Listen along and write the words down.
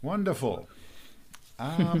Wonderful.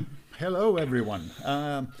 Hello, everyone.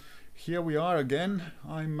 Here we are again.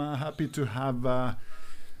 I'm happy to have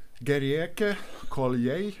Gerieke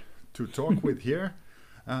Collier to talk with here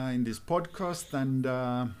in this podcast, and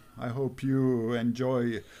I hope you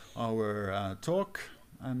enjoy our talk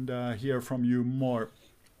and hear from you more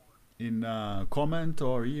in comment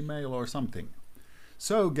or email or something.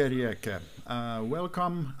 So, Gerieke,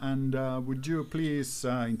 welcome, and would you please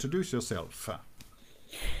introduce yourself?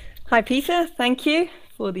 Hi, Peter. Thank you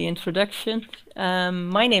for the introduction.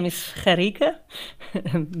 My name is Gerieke.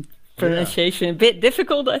 Pronunciation a bit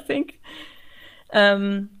difficult, I think.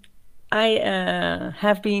 I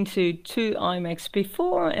have been to 2 IMEX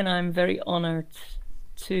before, and I'm very honored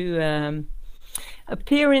to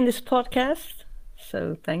appear in this podcast.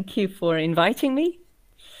 So thank you for inviting me.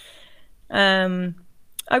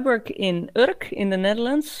 I work in Urk in the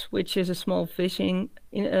Netherlands, which is a small fishing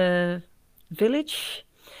village.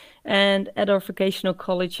 And at our vocational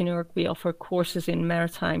college in Urk, we offer courses in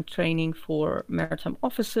maritime training for maritime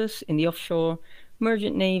officers in the offshore,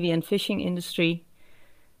 merchant navy and fishing industry.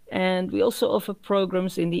 And we also offer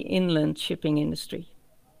programs in the inland shipping industry.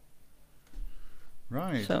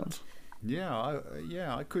 Right. So,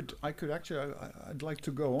 I could actually. I'd like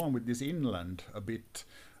to go on with this inland a bit.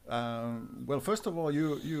 Well, first of all,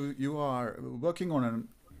 you are working on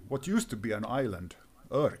what used to be an island,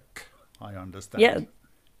 Urk, I understand. Yeah.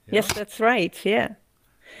 Yes, that's right. Yeah.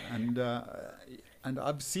 And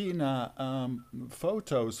I've seen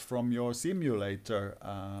photos from your simulator.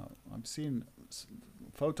 I've seen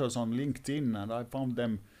photos on LinkedIn, and I found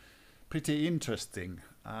them pretty interesting.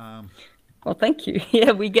 Well, thank you.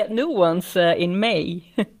 Yeah, we get new ones in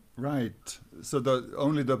May. Right. So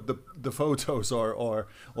only the photos or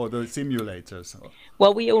the simulators.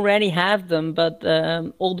 Well, we already have them, but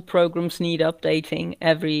all the programs need updating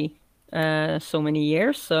every so many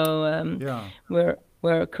years. So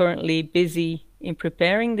we're currently busy in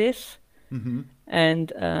preparing this. Mm-hmm.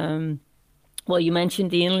 And well, you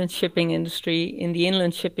mentioned the inland shipping industry. In the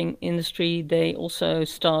inland shipping industry, they also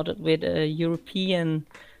started with a European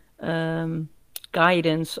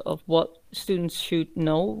guidance of what students should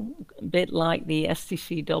know, a bit like the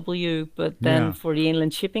STCW, but then for the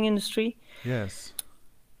inland shipping industry. Yes.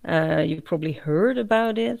 You probably heard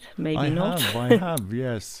about it, maybe not. I have,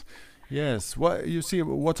 yes. Yes. Well, you see,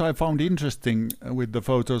 what I found interesting with the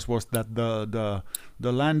photos was that the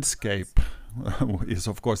landscape is,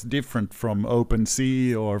 of course, different from open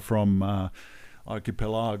sea or from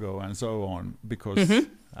archipelago and so on, because,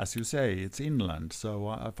 as you say, it's inland. So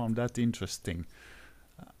I found that interesting.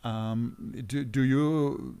 Do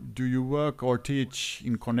you work or teach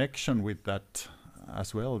in connection with that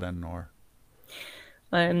as well, then, or?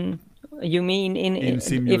 You mean in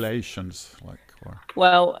simulations,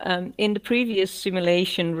 Well, in the previous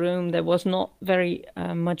simulation room, there was not very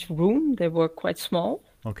much room. They were quite small.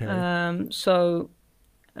 Okay. So,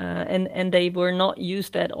 and they were not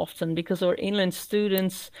used that often because our inland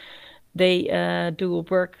students, they do a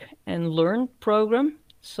work and learn program.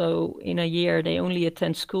 So in a year, they only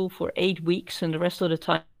attend school for 8 weeks, and the rest of the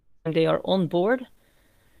time they are on board.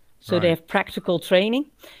 So they have practical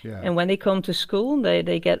training. Yeah. And when they come to school,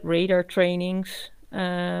 they get radar trainings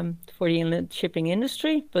for the inland shipping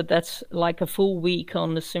industry, but that's like a full week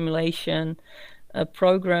on the simulation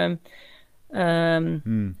program.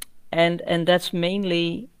 And that's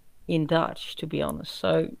mainly in Dutch, to be honest.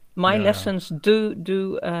 So my lessons do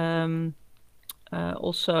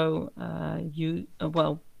also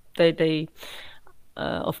they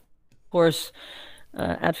of course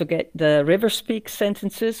advocate the river speak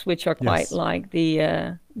sentences, which are quite like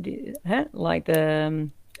the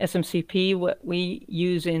SMCP what we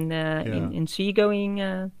use in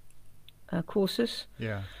seagoing courses.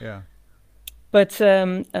 Yeah. But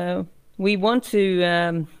we want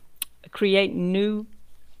to create new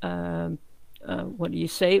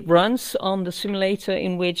runs on the simulator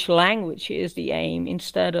in which language is the aim,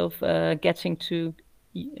 instead of getting to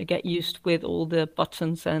get used with all the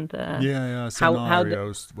buttons and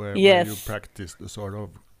scenarios where you practice the sort of,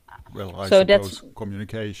 I suppose,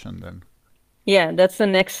 communication then. Yeah, that's the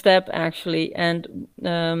next step, actually. And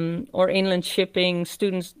our inland shipping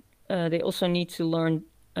students, they also need to learn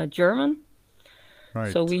German.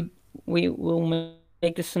 Right. So we will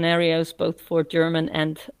make the scenarios both for German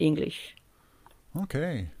and English.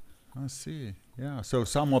 Okay, I see. Yeah, so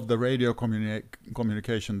some of the radio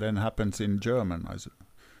communication then happens in German, I suppose.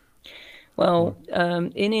 Well,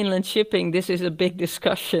 in inland shipping, this is a big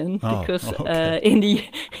discussion because in the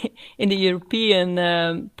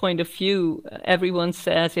European point of view, everyone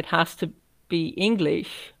says it has to be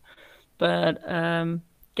English, but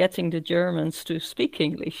getting the Germans to speak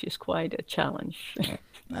English is quite a challenge.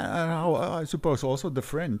 I suppose also the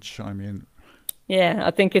French. I mean, Yeah,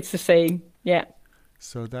 I think it's the same. Yeah.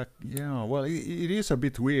 so that, yeah, well, it is a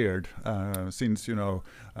bit weird since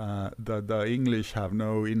the English have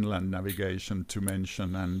no inland navigation to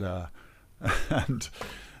mention, and and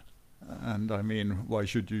and I mean, why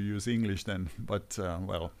should you use English then? But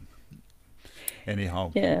well,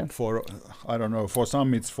 anyhow, Yeah. for I don't know, for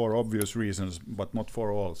some it's for obvious reasons, but not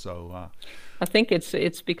for all. So I think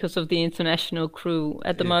it's because of the international crew.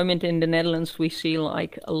 At the Yeah. moment in the Netherlands, we see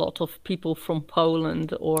like a lot of people from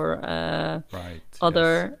Poland or right,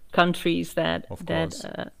 other countries that Of that course.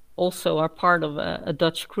 also are part of a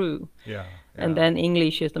Dutch crew, yes, and then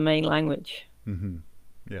English is the main language.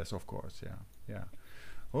 yes, of course, yeah.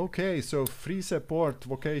 Okay, so free support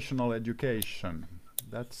vocational education.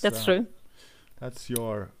 That's true. That's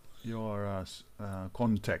your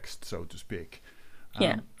context, so to speak.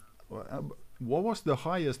 Yeah. What is the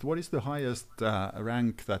highest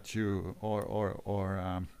rank that you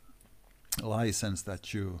or license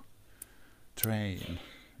that you train?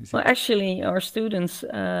 Is Well, it actually, our students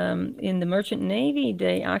in the Merchant Navy,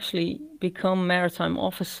 they actually become maritime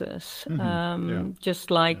officers, Yeah. just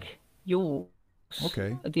like yours.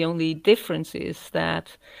 Okay. The only difference is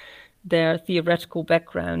that their theoretical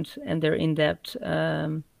background and their in-depth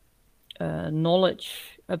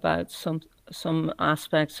knowledge about some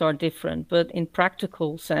aspects are different, but in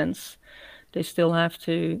practical sense, they still have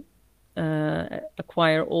to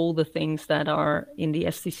acquire all the things that are in the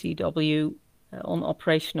STCW on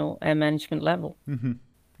operational and management level.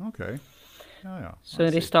 Okay. Yeah. So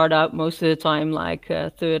they start out most of the time like a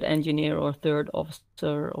third engineer or third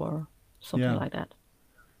officer or something Yeah. like that.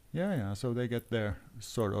 Yeah. So they get their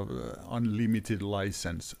sort of unlimited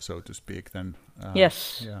license, so to speak. Then.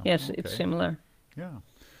 Yes. Yeah. Yes, Okay. it's similar. Yeah.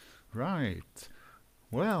 Right.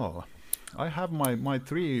 Well, I have my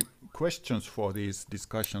three questions for these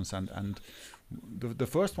discussions, and the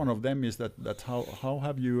first one of them is that how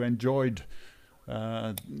have you enjoyed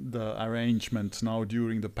the arrangements now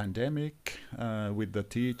during the pandemic with the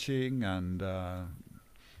teaching and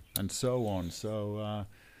so on. So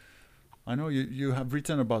I know you have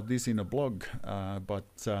written about this in a blog, but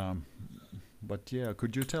yeah,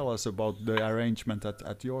 could you tell us about the arrangement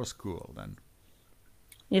at your school then?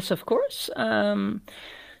 Yes, of course.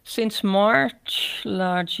 Since March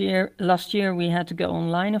last year we had to go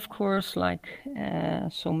online, of course, like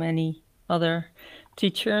so many other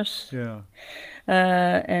teachers. Yeah.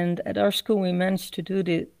 And at our school, we managed to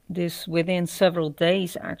do this within several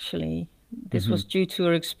days, actually. This was due to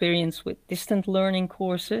our experience with distant learning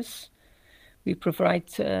courses. We provide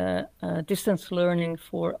distance learning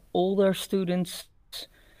for older students,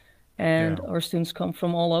 and Yeah. our students come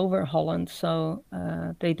from all over Holland. So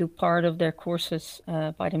they do part of their courses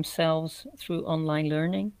by themselves through online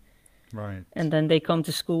learning. Right. And then they come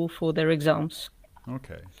to school for their exams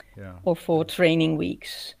Okay. Yeah. or for training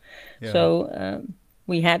weeks. Yeah. So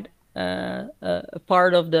we had a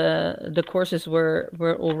part of the courses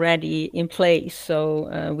were already in place,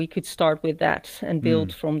 so we could start with that and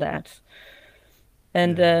build from that.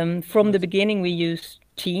 And from the beginning, we used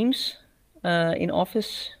Teams in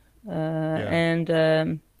Office, and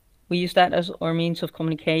we use that as our means of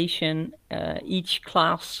communication. Each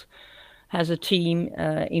class has a team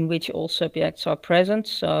in which all subjects are present,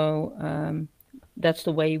 so that's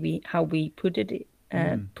the way how we put it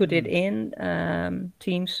in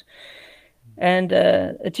Teams. And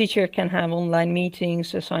a teacher can have online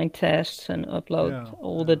meetings, assign tests, and upload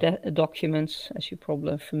all the documents, as you're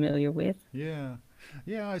probably familiar with. Yeah.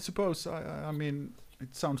 Yeah, I suppose. I mean,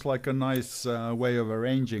 it sounds like a nice way of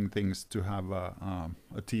arranging things to have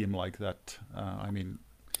a team like that. I mean,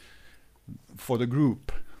 for the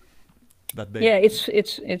group that they. Yeah,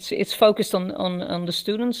 it's focused on the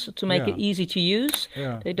students to make it easy to use.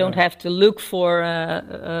 Yeah, they don't have to look for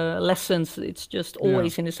lessons. It's just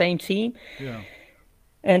always in the same team. Yeah.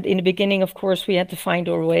 And in the beginning, of course, we had to find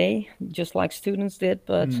our way, just like students did.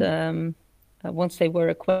 But once they were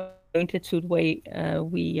acquainted to the way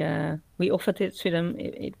we offered it to them,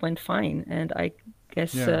 it went fine. And I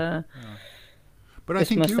guess but I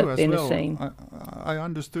think must you have as been well. the same. I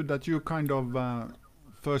understood that you kind of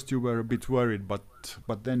first you were a bit worried,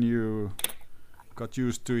 but then you got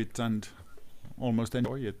used to it and almost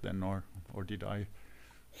enjoy it. Then, or did I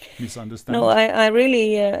misunderstand? No, I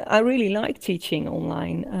really like teaching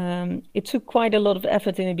online. It took quite a lot of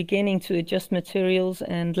effort in the beginning to adjust materials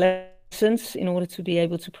and lessons in order to be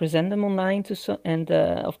able to present them online and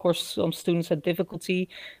of course some students had difficulty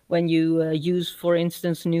when you use, for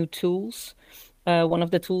instance, new tools. One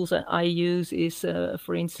of the tools that I use is,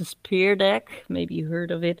 for instance, Peer Deck. Maybe you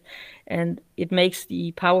heard of it, and it makes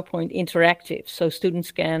the PowerPoint interactive, so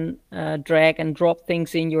students can drag and drop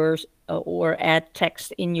things in yours or add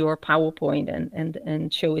text in your PowerPoint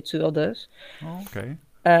and show it to others. Oh, okay.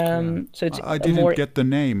 So it's I a didn't more. get the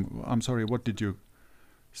name. I'm sorry. What did you?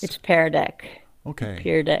 It's Pear Deck. Okay.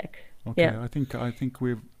 Peer Deck. Okay. Yeah. I think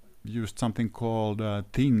we've used something called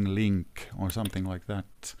ThingLink or something like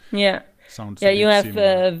that. Yeah. Sounds Yeah. a You bit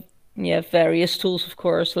have similar. various tools, of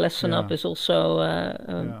course. Lesson Up Yeah. is also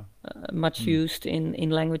Yeah. much used in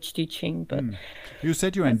language teaching, but You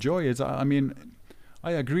said you enjoy it. I mean,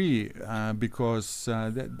 I agree because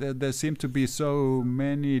there seem to be so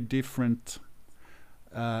many different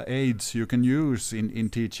aids you can use in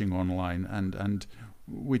teaching online, and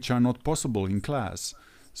which are not possible in class.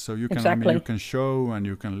 So you can, I mean, you exactly. can show and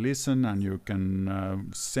you can listen and you can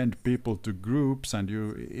send people to groups, and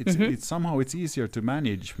it's somehow it's easier to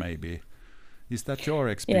manage. Maybe is that your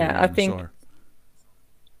Yeah, experience or?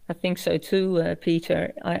 I think so too,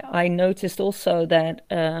 Peter. I noticed also that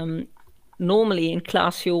normally in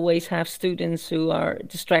class you always have students who are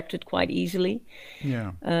distracted quite easily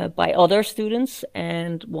Yeah. by other students,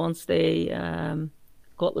 and once they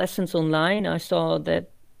got lessons online, I saw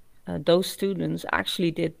that those students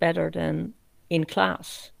actually did better than in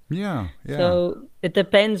class. Yeah. Yeah. So it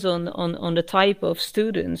depends on the type of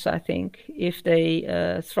students, I think, if they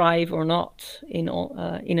thrive or not in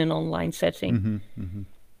an online setting.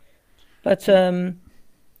 But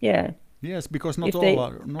yeah, Yes, because if they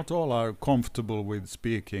not all are comfortable with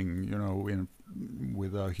speaking, you know, in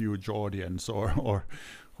with a huge audience or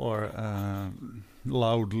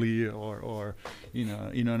loudly or in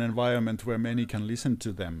an environment where many can listen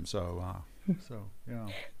to them. So yeah.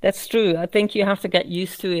 that's true. I think you have to get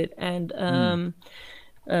used to it. And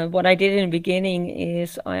what I did in the beginning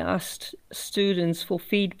is I asked students for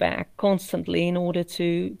feedback constantly in order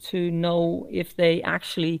to know if they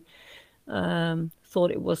actually thought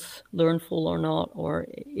it was learnful or not, or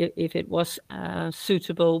if it was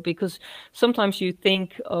suitable. Because sometimes you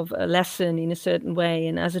think of a lesson in a certain way,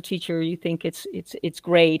 and as a teacher, you think it's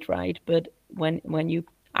great, right? But when you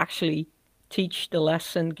actually teach the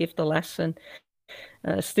lesson, give the lesson,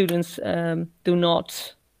 students do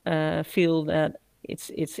not feel that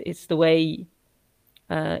it's the way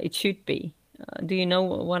it should be. Do you know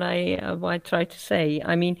what I try to say?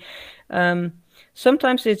 I mean,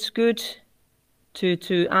 sometimes it's good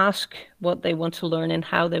to ask what they want to learn and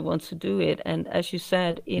how they want to do it. And as you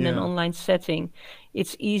said, in an Yeah. online setting,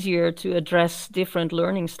 it's easier to address different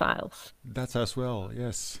learning styles. That's as well.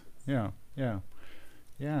 Yes. Yeah. Yeah.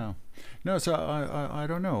 Yeah. No, so I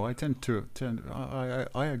don't know. I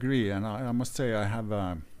I agree, and I must say I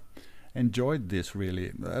have enjoyed this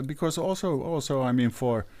really because also I mean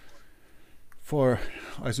for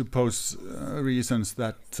I suppose reasons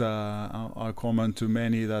that are common to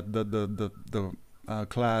many, that the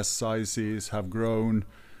class sizes have grown,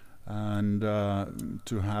 and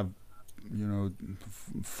to have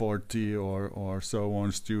 40 or so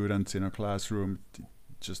on students in a classroom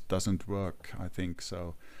just doesn't work, I think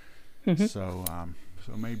so.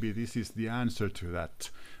 So maybe this is the answer to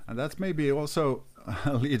that, and that's maybe also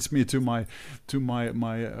leads me to my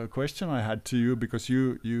question I had to you, because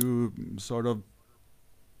you sort of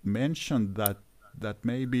mentioned that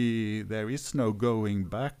maybe there is no going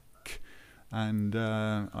back, and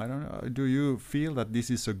I don't know. Do you feel that this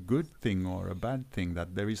is a good thing or a bad thing,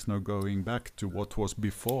 that there is no going back to what was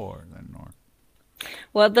before then, or?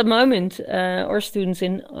 Well, at the moment, our students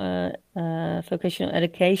in vocational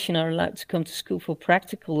education are allowed to come to school for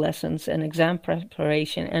practical lessons and exam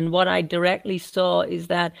preparation. And what I directly saw is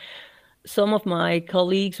that some of my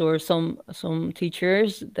colleagues or some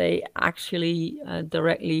teachers, they actually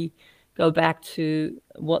directly go back to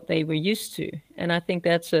what they were used to. And I think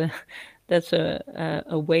that's a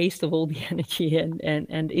waste of all the energy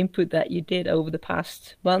and input that you did over the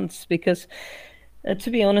past months. Because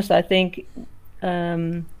to be honest, I think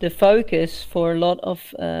the focus for a lot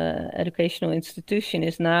of educational institution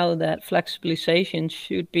is now that flexibilization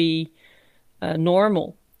should be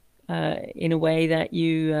normal, in a way that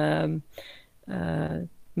you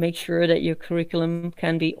make sure that your curriculum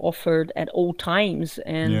can be offered at all times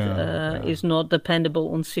and is not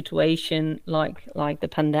dependable on situation like the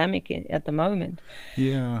pandemic at the moment.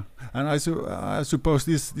 Yeah, and I suppose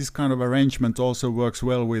this kind of arrangement also works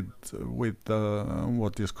well with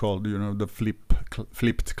what is called the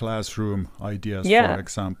flipped classroom ideas, for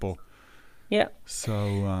example. Yeah.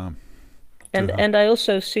 So and I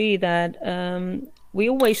also see that we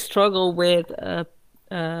always struggle with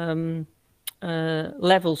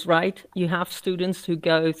levels, right? You have students who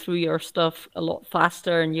go through your stuff a lot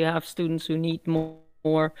faster, and you have students who need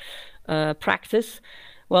more practice.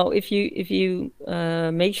 Well, if you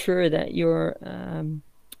make sure that your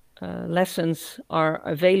lessons are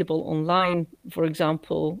available online, for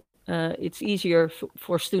example, it's easier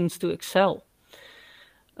for students to excel,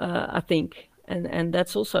 I think. And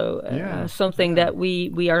that's also something that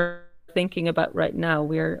we are thinking about right now.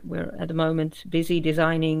 We're at the moment busy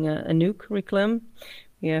designing a new curriculum.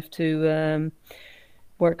 We have to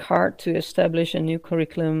work hard to establish a new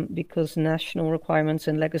curriculum because national requirements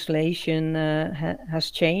and legislation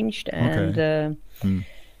has changed. And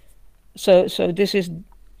so this is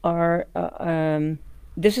our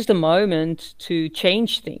this is the moment to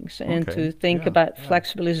change things and to think about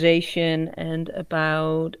flexibilization and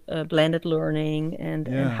about blended learning and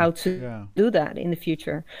how to do that in the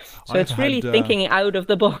future. So it's really thinking out of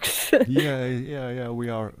the box. We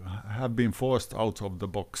have been forced out from the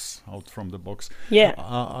box.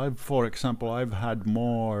 For example, I've had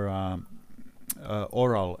more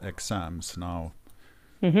oral exams now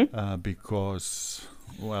because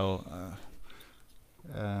well,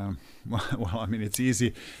 I mean, it's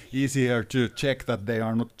easier to check that they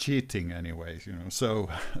are not cheating anyways, So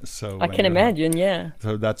I can imagine,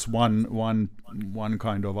 So that's one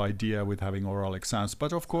kind of idea with having oral exams.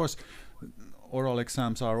 But of course, oral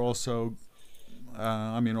exams are also,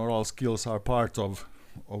 oral skills are part of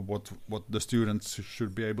what the students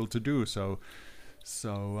should be able to do. So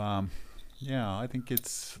I think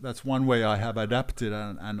that's one way I have adapted,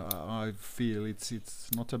 and I feel it's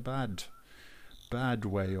not a bad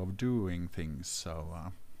way of doing things.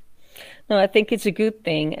 So no, I think it's a good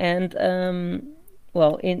thing. And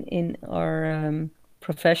in our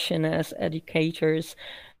profession as educators,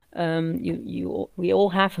 we all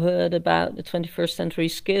have heard about the 21st century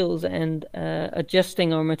skills and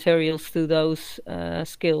adjusting our materials to those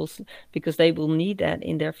skills, because they will need that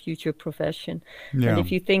in their future profession. And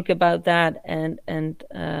if you think about that and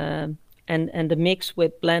the mix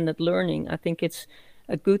with blended learning, I think it's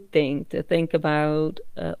a good thing to think about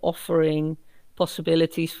offering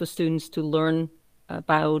possibilities for students to learn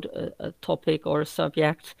about a topic or a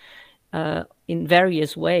subject in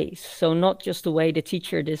various ways. So not just the way the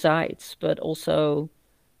teacher decides, but also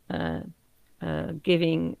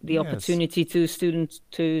giving the opportunity to students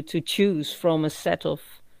to choose from a set of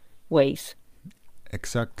ways.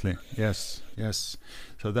 Exactly. Yes.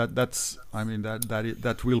 So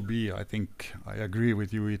that will be, I think, I agree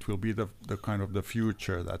with you, it will be the kind of the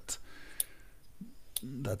future that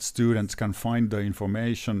students can find the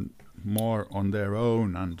information more on their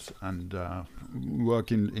own and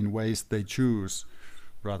work in ways they choose,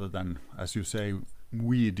 rather than, as you say,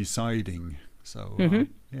 we deciding. So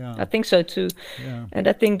I think so too. And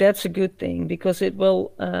I think that's a good thing, because it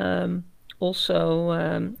will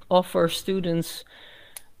also offer students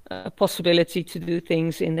a possibility to do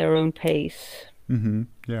things in their own pace.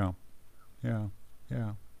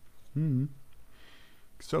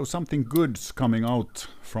 So something good's coming out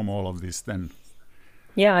from all of this then?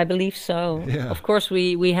 Yeah, I believe so. Of course,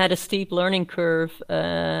 we had a steep learning curve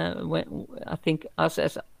when I think us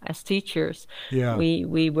as teachers,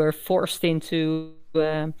 we were forced into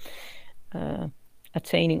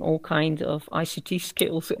attaining all kinds of ICT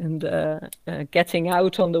skills and getting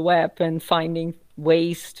out on the web and finding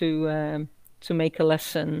ways to make a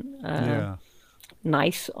lesson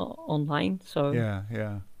nice online. So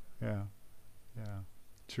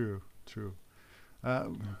true.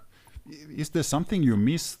 Is there something you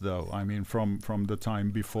miss, though? I mean, from the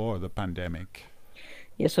time before the pandemic?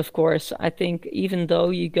 Yes, of course. I think even though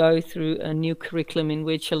you go through a new curriculum in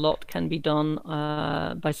which a lot can be done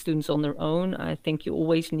by students on their own, I think you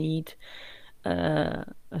always need a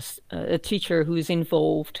teacher who is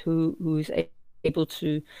involved, who is able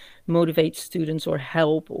to motivate students or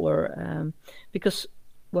help, or because,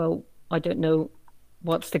 well, I don't know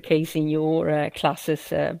what's the case in your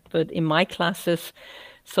classes, but in my classes,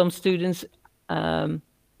 some students'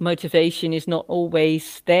 motivation is not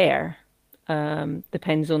always there.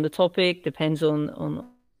 Depends on the topic, depends on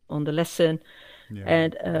the lesson,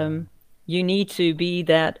 and you need to be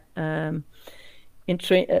that.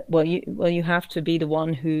 You have to be the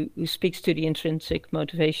one who speaks to the intrinsic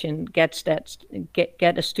motivation, get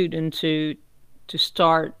a student to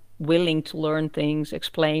start willing to learn things,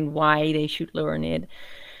 explain why they should learn it,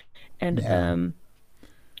 and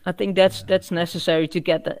I think that's necessary to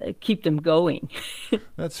keep them going.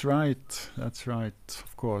 That's right.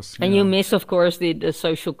 Of course. And you miss, of course, the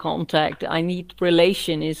social contact. I need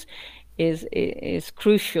relation is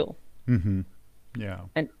crucial. Yeah.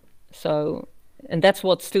 And so and that's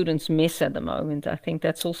what students miss at the moment. I think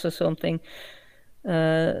that's also something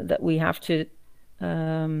that we have to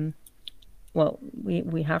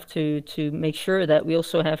we have to make sure that we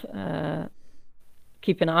also have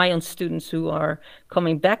keep an eye on students who are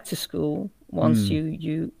coming back to school once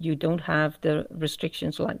you don't have the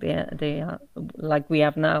restrictions like they are like we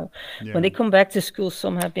have now. Yeah. When they come back to school,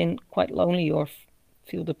 some have been quite lonely or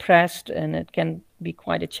feel depressed, and it can be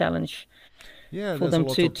quite a challenge. Yeah, for there's a them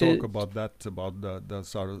lot to of talk about that, about the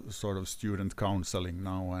sort of student counseling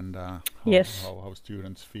now, and Yes. how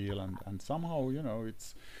students feel, and somehow, you know,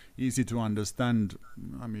 it's easy to understand.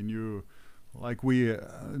 I mean, you, like we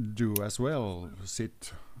do as well,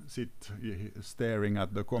 sit staring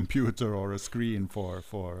at the computer or a screen for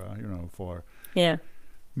you know, for Yeah.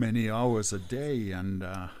 many hours a day, and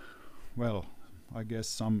well, I guess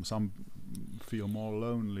some feel more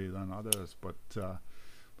lonely than others,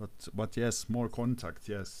 but yes, more contact,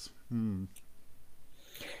 yes.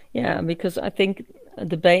 Yeah, because I think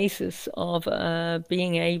the basis of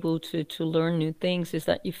being able to learn new things is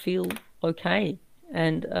that you feel okay,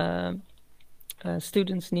 and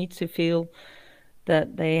students need to feel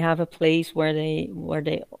that they have a place where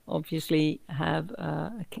they obviously have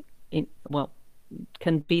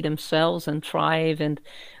can be themselves and thrive and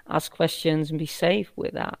ask questions and be safe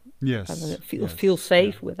with that. Yes, Feel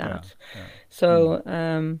safe with that. So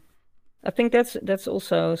I think that's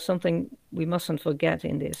also something we mustn't forget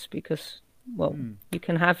in this, because you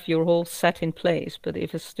can have your whole set in place, but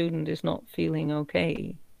if a student is not feeling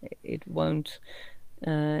okay, it won't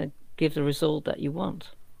give the result that you want.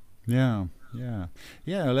 Yeah.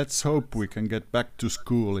 Let's hope we can get back to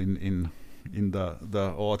school in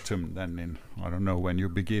the autumn. Then in, I don't know when you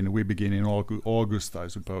begin. We begin in August, I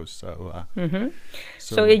suppose. So.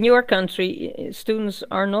 So in your country, students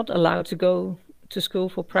are not allowed to go to school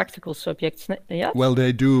for practical subjects yet? Well,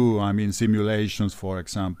 they do. I mean, simulations, for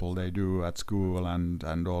example, they do at school, and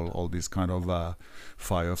all this kind of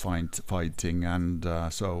firefighting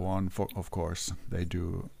and so on. Of course, they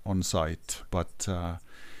do on site, but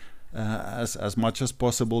as much as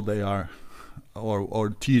possible, they are, or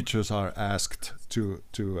teachers are asked to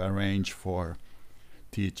arrange for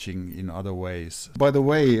teaching in other ways. By the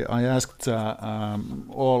way, I asked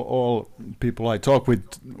all people I talk with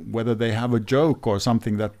whether they have a joke or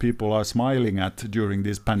something that people are smiling at during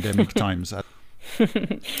these pandemic times.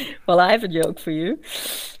 Well, I have a joke for you.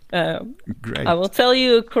 Great. I will tell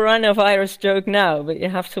you a coronavirus joke now, but you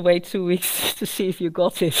have to wait 2 weeks to see if you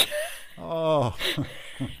got it. Oh.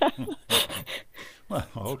 Well,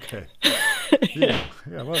 okay. Yeah,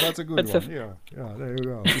 well, that's a good one. Yeah, there you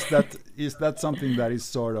go. Is that something that is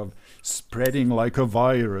sort of spreading like a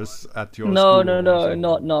virus at your school?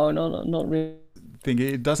 Not really. I think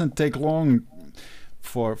it doesn't take long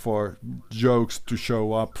for jokes to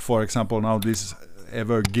show up. For example, now this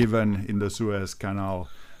Ever Given in the Suez Canal,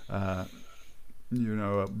 you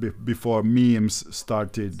know, before memes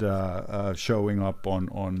started showing up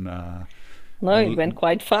on No, it went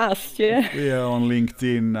quite fast, yeah. Yeah, on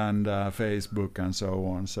LinkedIn and Facebook and so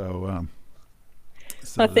on. So,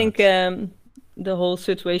 I think the whole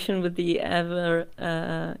situation with the Ever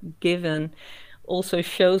Given also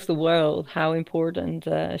shows the world how important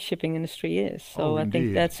shipping industry is. So I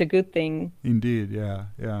think that's a good thing. Indeed,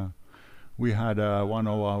 yeah. We had one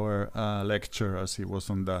of our lecturers. He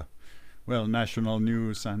was on the national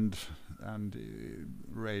news and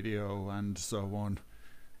radio and so on.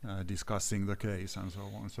 Discussing the case and so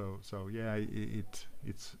on. So yeah,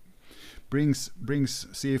 it brings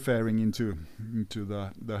seafaring into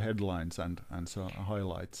the headlines and so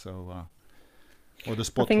highlights. So or the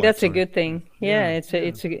spotlight. I think that's sorry. a good thing. Yeah, it's a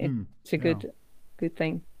good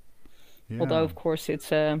thing. Yeah. Although of course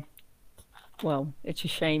it's it's a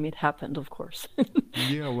shame it happened, of course.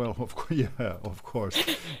 Yeah, well, of course,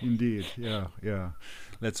 indeed, yeah.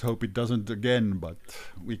 Let's hope it doesn't again, but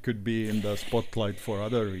we could be in the spotlight for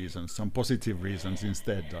other reasons, some positive reasons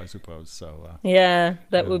instead, I suppose. So yeah,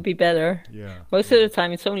 that would be better. Yeah. Most of the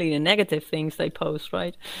time, it's only the negative things they post,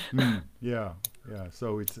 right? Yeah.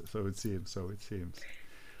 So it seems.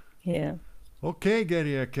 Yeah. Okay,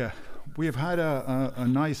 Gerieke, we've had a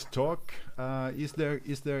nice talk. Is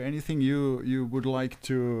there anything you would like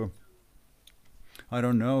to, I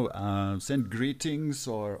don't know, send greetings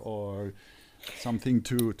or something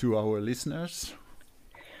to our listeners?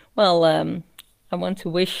 Well, I want to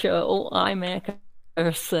wish all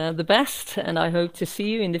IMECers the best, and I hope to see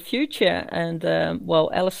you in the future. And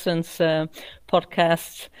Allison's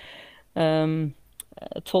podcast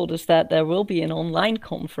told us that there will be an online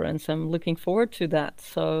conference. I'm looking forward to that.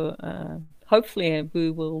 So hopefully we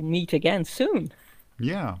will meet again soon.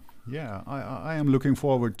 Yeah, Yeah, I am looking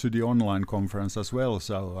forward to the online conference as well.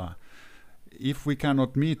 So if we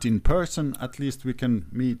cannot meet in person, at least we can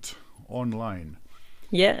meet online.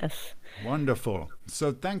 Yes. Wonderful.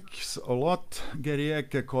 So thanks a lot,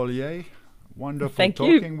 Gerieke Collier. Wonderful Thank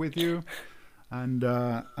talking you. with you. And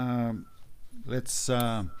let's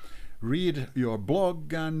read your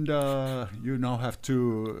blog, and you now have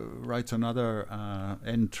to write another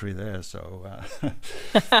entry there. So,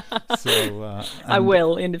 I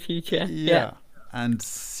will in the future. Yeah. And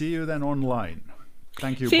see you then online.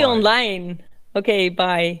 Thank you. See you online. Okay,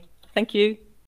 bye. Thank you.